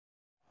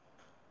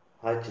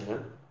Hi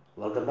children,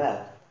 welcome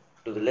back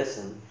to the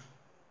lesson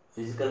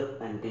Physical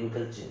and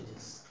Chemical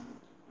Changes.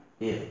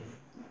 Here,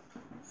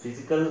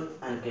 physical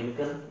and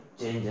chemical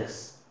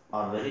changes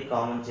are very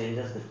common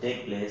changes that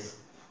take place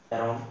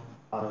around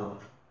our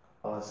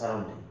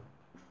surrounding.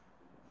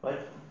 Right?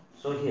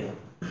 So here,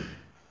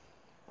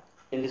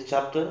 in this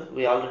chapter,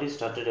 we already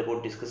started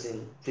about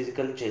discussing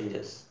physical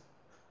changes.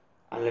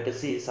 And let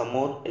us see some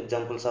more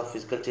examples of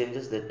physical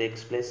changes that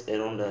takes place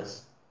around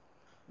us.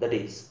 That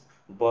is,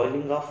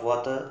 boiling of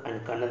water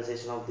and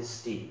condensation of the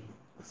steam.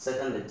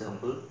 Second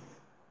example,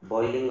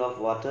 boiling of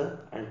water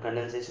and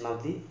condensation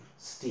of the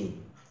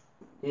steam.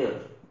 Here,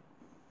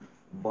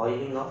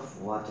 boiling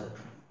of water.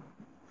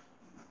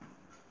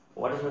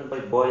 What is meant by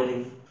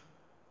boiling?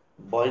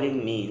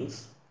 Boiling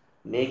means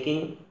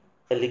making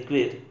a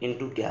liquid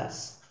into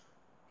gas.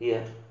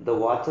 Here, the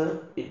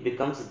water it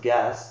becomes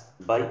gas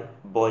by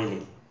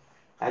boiling.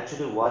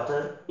 Actually,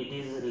 water it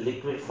is in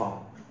liquid form.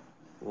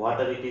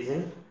 Water it is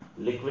in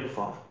liquid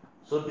form.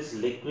 So this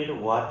liquid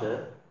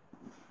water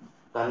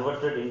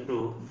converted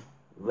into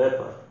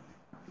vapor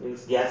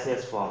means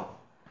gaseous form.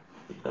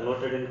 It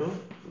converted into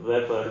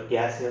vapor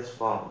gaseous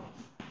form.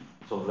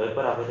 So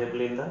vapor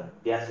available in the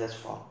gaseous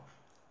form.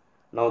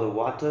 Now the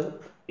water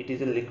it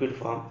is in liquid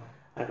form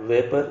and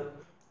vapor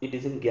it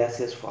is in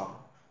gaseous form.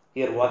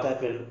 Here what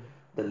happened?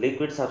 The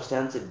liquid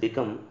substance it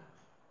become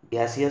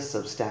gaseous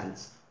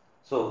substance.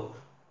 So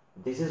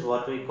this is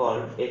what we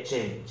call a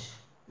change.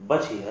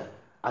 But here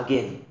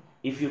again,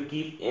 if you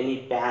keep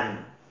any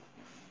pan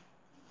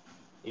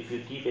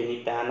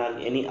or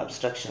any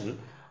obstruction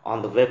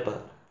on the vapor,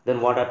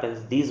 then what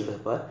happens? These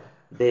vapor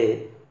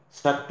they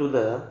stuck to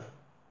the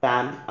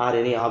pan or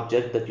any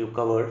object that you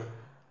covered,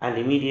 and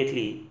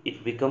immediately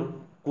it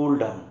become cool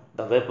down.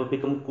 The vapor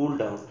become cool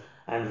down,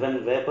 and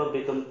when vapor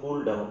become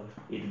cool down,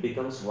 it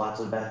becomes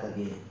water back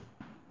again.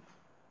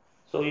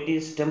 So it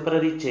is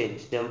temporary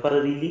change.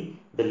 Temporarily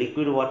the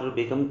liquid water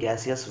become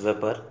gaseous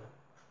vapor,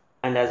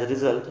 and as a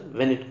result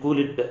when it cool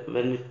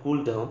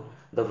down,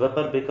 the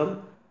vapor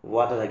become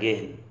water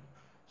again.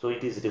 So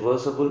it is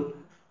reversible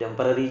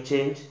temporary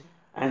change,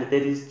 and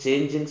there is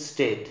change in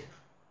state.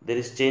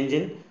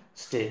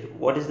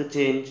 What is the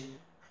change?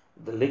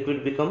 The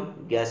liquid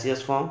become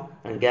gaseous form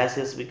and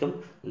gaseous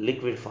become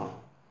liquid form.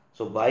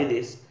 So by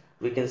this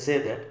we can say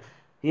that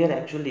here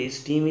actually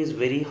steam is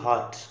very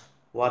hot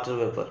water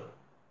vapor.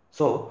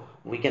 So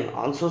we can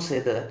also say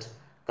that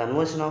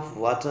conversion of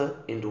water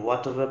into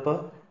water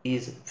vapor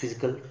is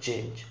physical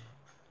change.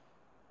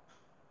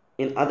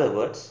 In other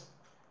words,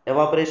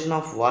 evaporation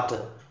of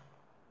water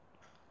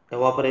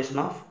evaporation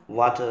of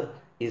water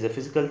is a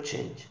physical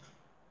change,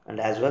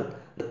 and as well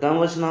the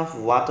conversion of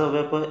water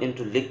vapor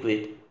into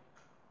liquid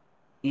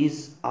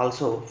is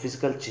also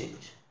physical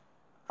change.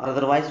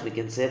 Otherwise we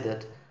can say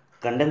that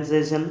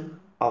condensation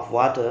of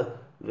water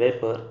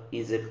vapor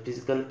is a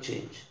physical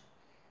change.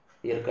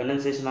 Here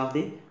condensation of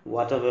the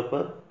water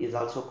vapor is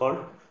also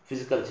called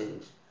physical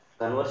change.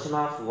 Conversion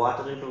of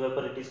water into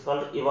vapor it is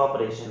called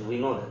evaporation. We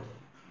know that.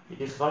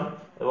 It is called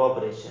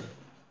evaporation.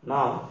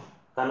 Now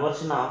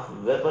conversion of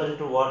vapor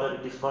into water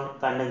it is called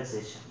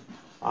condensation.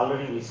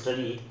 Already we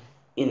studied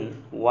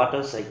in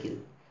water cycle.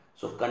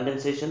 So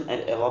condensation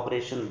and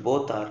evaporation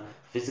both are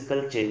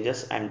physical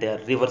changes and they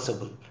are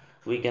reversible.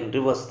 We can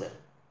reverse them.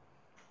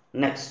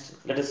 Next,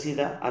 let us see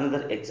the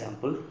another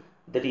example,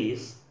 that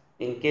is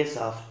in case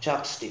of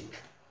chopstick.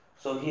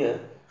 So here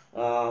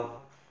uh,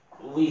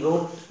 we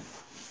wrote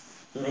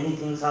many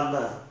things on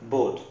the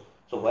board.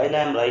 So while I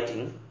am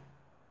writing,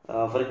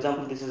 for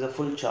example, this is a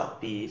full chalk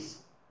piece.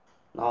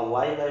 Now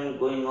while I am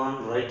going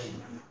on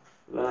writing,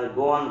 when I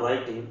go on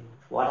writing,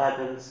 what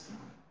happens?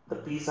 The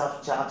piece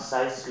of chalk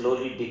size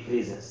slowly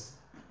decreases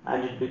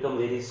and it becomes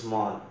very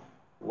small.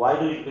 Why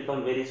do it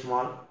become very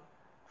small?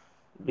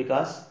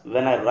 Because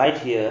when I write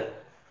here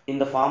in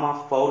the form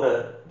of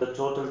powder, the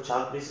total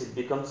chalk piece it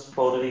becomes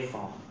powdery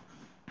form,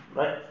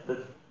 right?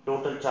 The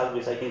total chalk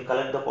piece, I can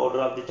collect the powder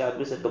of the chalk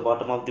piece at the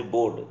bottom of the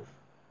board.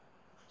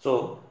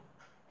 So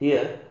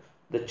here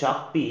the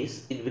chalk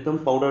piece it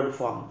become powdered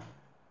form.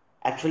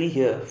 Actually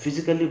here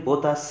physically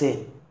both are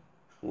same.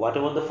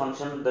 Whatever the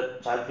function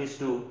that chalk piece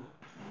do,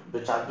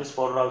 the chalk piece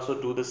powder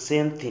also do the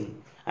same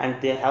thing,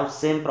 and they have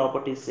same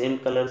properties, same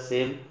color,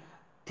 same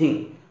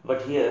thing.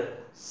 But here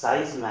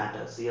size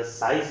matters. Here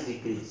size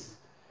decrease.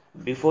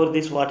 Before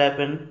this what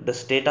happened? The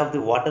state of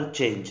the water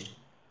changed.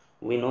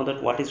 We know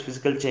that what is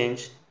physical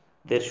change?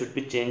 There should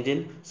be change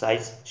in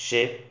size,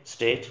 shape,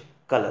 state,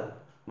 color,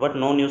 but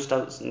no new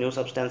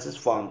substances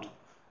formed.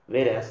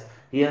 Whereas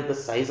here the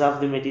size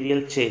of the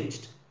material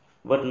changed,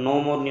 but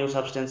no more new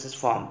substances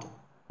formed,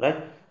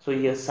 right? So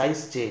here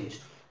size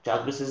changed.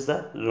 Chalk is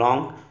the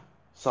long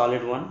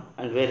solid one,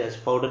 and whereas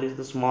powder is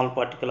the small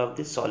particle of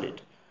the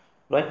solid,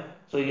 right?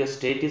 So your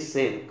state is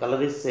same,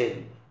 color is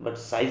same, but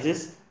size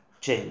is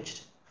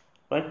changed,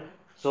 right?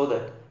 So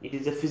that it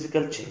is a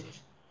physical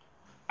change,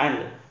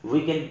 and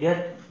we can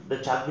get the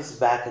chalk piece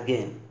back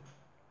again.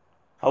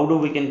 How do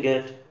we can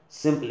get?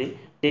 Simply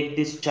take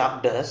this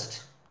chalk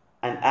dust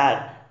and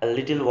add a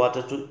little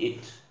water to it.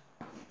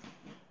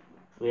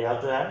 we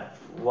have to add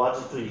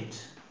water to it,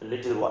 a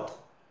little water.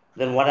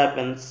 Then what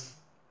happens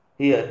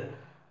here,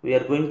 we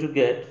are going to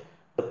get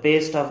the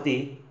paste of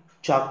the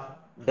chalk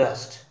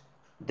dust.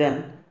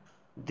 Then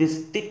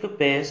this thick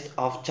paste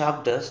of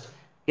chalk dust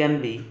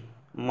can be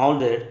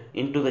molded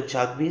into the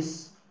chalk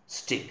piece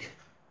stick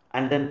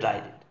and then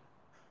dried it.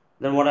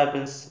 Then what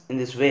happens, in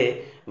this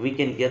way we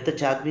can get the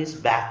chalk piece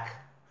back,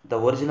 the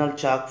original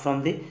chalk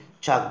from the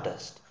chalk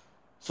dust.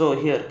 So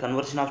here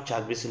conversion of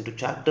chalk piece into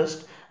chalk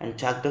dust and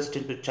chalk dust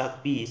into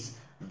chalk piece,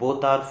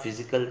 both are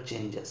physical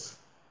changes.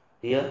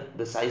 Here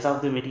the size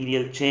of the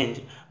material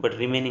change but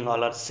remaining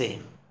all are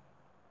same,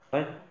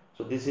 right?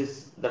 So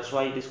that's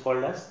why it is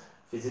called as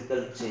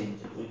physical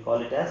change. We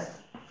call it as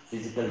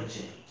physical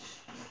change.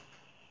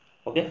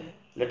 Okay,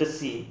 let us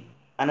see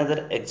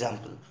another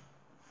example.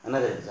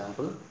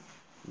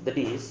 That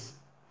is,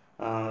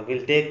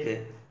 we'll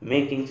take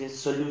making a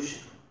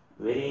solution.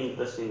 Very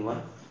interesting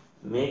one,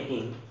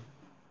 making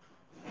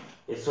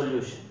a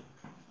solution.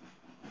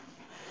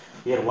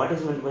 Here what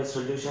is meant by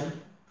solution?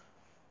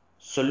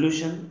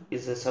 Solution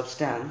is a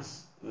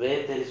substance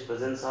where there is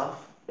presence of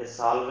a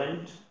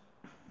solvent,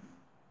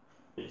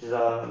 which is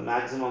a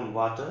maximum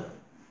water,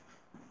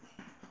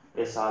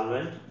 a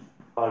solvent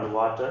called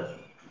water,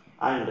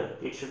 and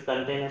it should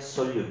contain a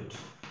solute.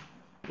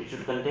 It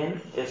should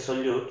contain a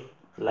solute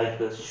like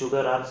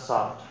sugar or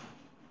salt.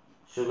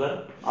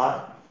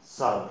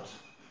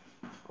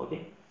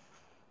 Okay,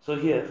 so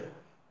here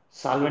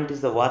solvent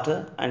is the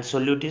water and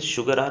solute is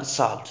sugar or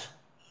salt.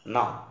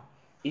 Now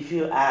if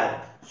you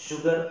add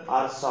sugar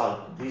or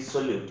salt, this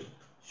solute,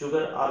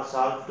 sugar or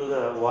salt, to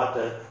the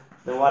water,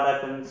 then what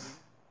happens?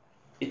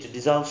 It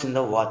dissolves in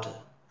the water,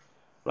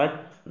 right?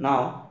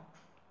 Now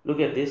look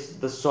at this,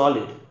 the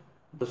solid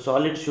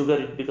sugar,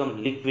 it becomes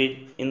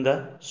liquid in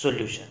the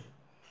solution.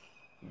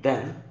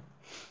 Then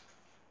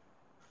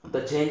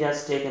the change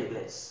has taken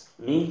place,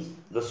 means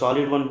the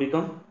solid one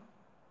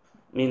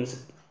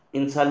means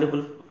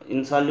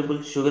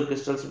insoluble sugar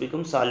crystals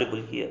become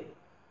soluble here,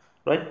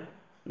 right?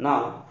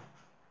 Now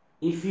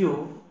if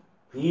you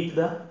heat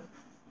the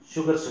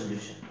sugar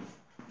solution,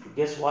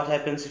 guess what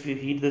happens if you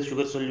heat the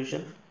sugar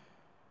solution?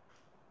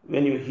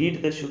 When you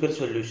heat the sugar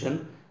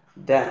solution,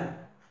 then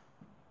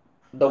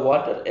the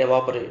water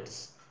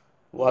evaporates,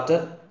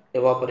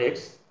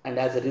 and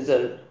as a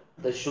result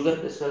the sugar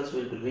crystals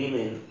will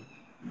remain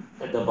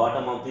at the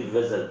bottom of the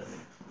vessel.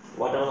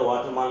 Whatever the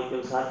water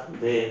molecules are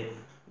there,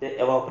 they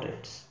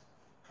evaporate.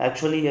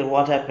 Actually here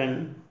what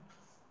happened,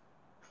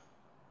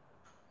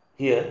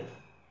 here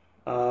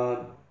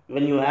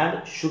when you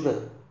add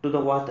sugar to the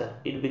water,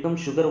 it becomes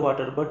sugar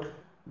water, but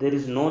there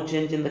is no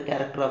change in the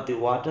character of the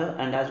water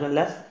and as well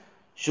as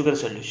sugar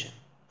solution.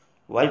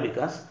 Why?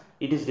 Because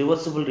it is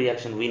reversible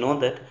reaction. We know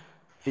that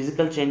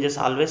physical change is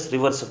always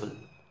reversible.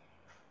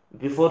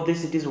 Before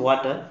this it is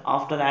water,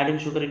 after adding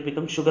sugar it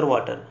becomes sugar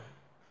water.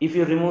 If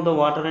you remove the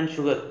water and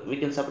sugar, we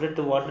can separate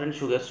the water and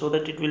sugar so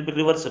that it will be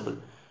reversible.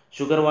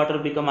 Sugar water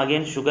become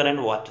again sugar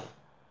and water.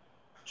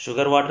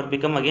 Sugar water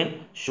become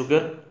again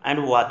sugar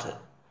and water.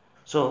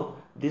 So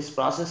this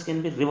process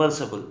can be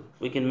reversible.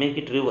 We can make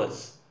it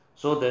reverse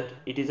so that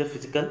it is a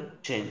physical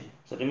change.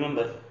 So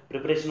remember,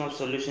 preparation of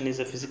solution is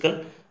a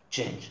physical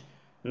change.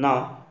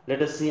 Now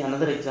let us see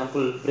another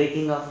example,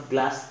 breaking of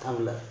glass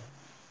tumbler.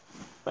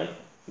 Right?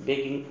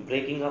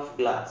 Breaking of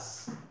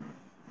glass.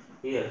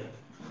 Here,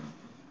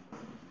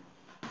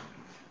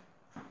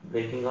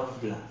 breaking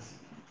of glass.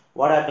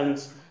 What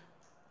happens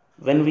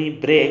when we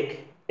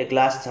break a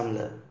glass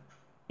tumbler?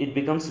 It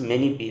becomes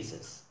many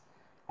pieces.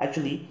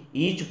 Actually,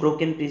 each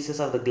broken pieces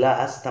of the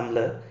glass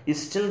tumbler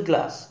is still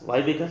glass.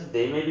 Why? Because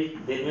there may be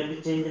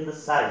change in the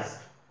size.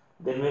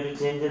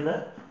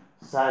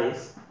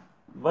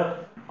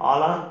 But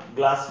all are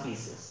glass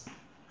pieces.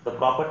 The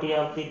property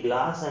of the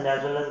glass and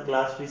as well as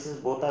glass pieces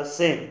both are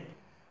same.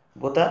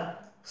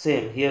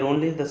 Here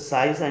only the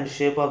size and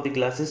shape of the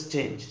glass is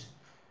changed,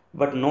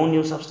 but no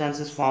new substance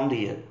is formed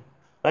here,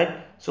 right?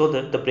 So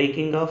that the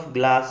breaking of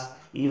glass,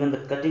 even the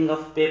cutting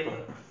of paper,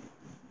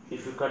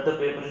 if you cut the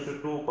paper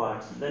into two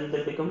parts, then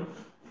they become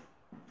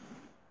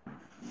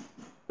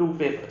two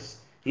papers.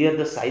 Here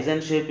the size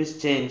and shape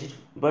is changed,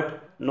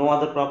 but no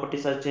other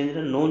properties are changed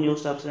and no new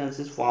substance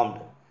is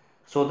formed.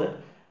 So that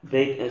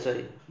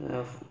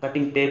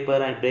cutting paper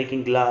and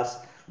breaking glass,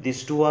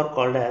 these two are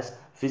called as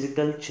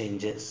physical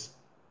changes.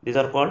 These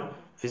are called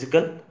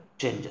physical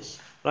changes,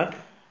 right?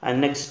 And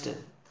next,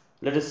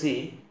 let us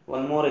see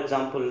one more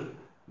example,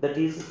 that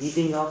is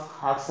heating of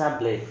hacksaw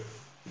blade.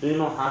 Do you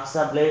know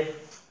hacksaw blade?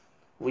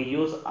 We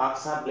use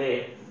hacksaw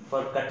blade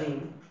for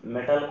cutting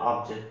metal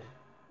object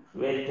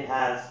where it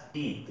has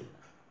teeth.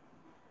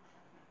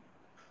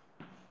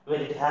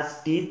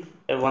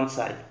 At one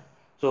side.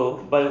 So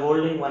by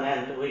holding one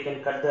end, we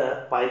can cut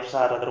the pipes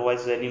or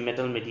otherwise any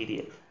metal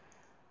material.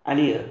 And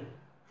here,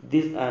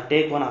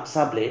 take one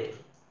hacksaw blade,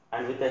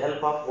 and with the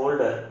help of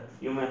holder,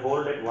 you may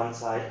hold it one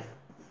side,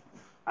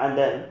 and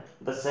then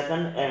the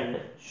second end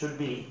should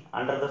be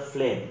under the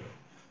flame.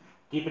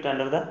 Keep it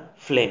under the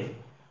flame.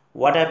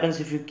 What happens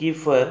if you keep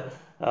for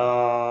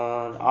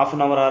half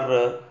an hour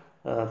or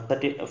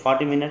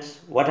 40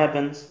 minutes, what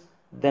happens?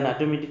 Then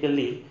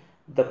automatically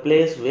the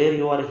place where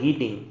you are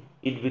heating,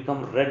 it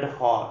become red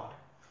hot.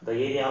 The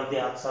area of the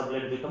hacksaw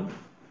blade become,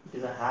 it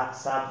is a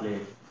hacksaw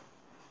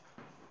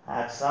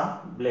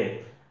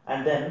blade,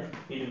 and then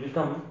it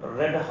become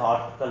red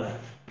hot color.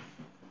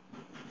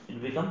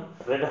 It become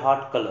red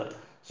hot color.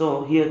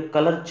 So here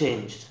color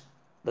changed,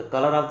 the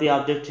color of the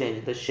object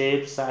changed, the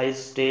shape, size,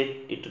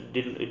 state,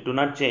 it do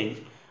not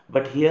change,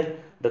 but here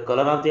the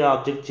color of the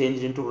object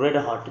changed into red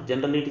hot.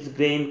 Generally it is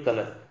gray in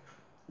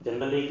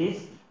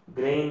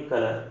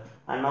color,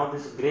 and now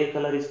this gray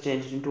color is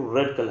changed into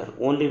red color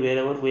only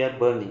wherever we are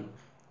burning,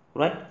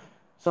 right?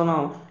 So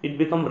now it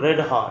become red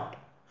hot.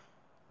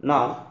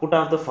 Now put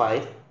off the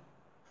fire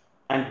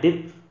and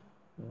dip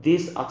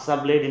this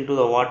hacksaw blade into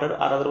the water,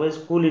 or otherwise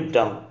cool it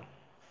down.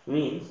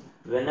 Means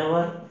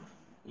whenever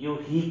you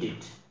heat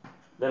it,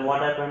 then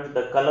what happens?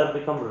 The color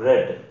become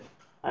red,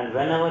 and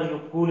whenever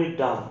you cool it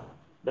down,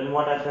 then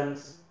what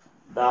happens?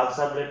 The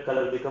hacksaw blade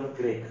color become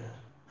gray color.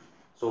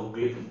 So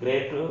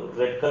gray to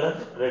red color,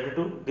 red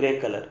to gray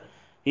color.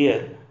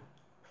 Here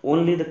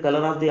only the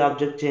color of the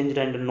object changed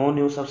and no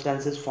new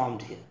substance is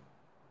formed here,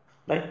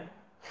 right?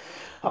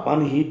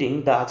 Upon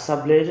heating, the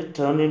hacksaw blade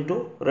turned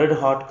into red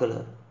hot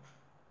color,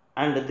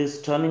 and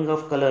this turning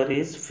of color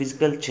is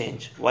physical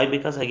change. Why?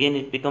 Because again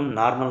it become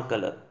normal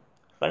color,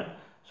 right?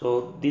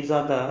 So these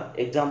are the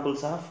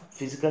examples of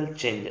physical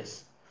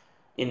changes.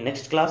 In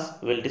next class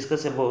we'll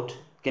discuss about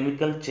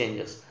chemical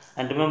changes,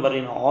 and remember,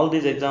 in all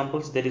these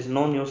examples there is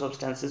no new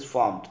substances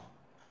formed,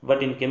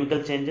 but in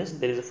chemical changes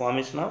there is a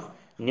formation of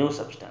new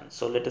substance.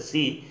 So let us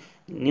see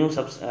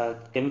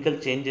chemical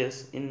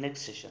changes in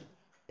next session.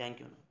 Thank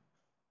you.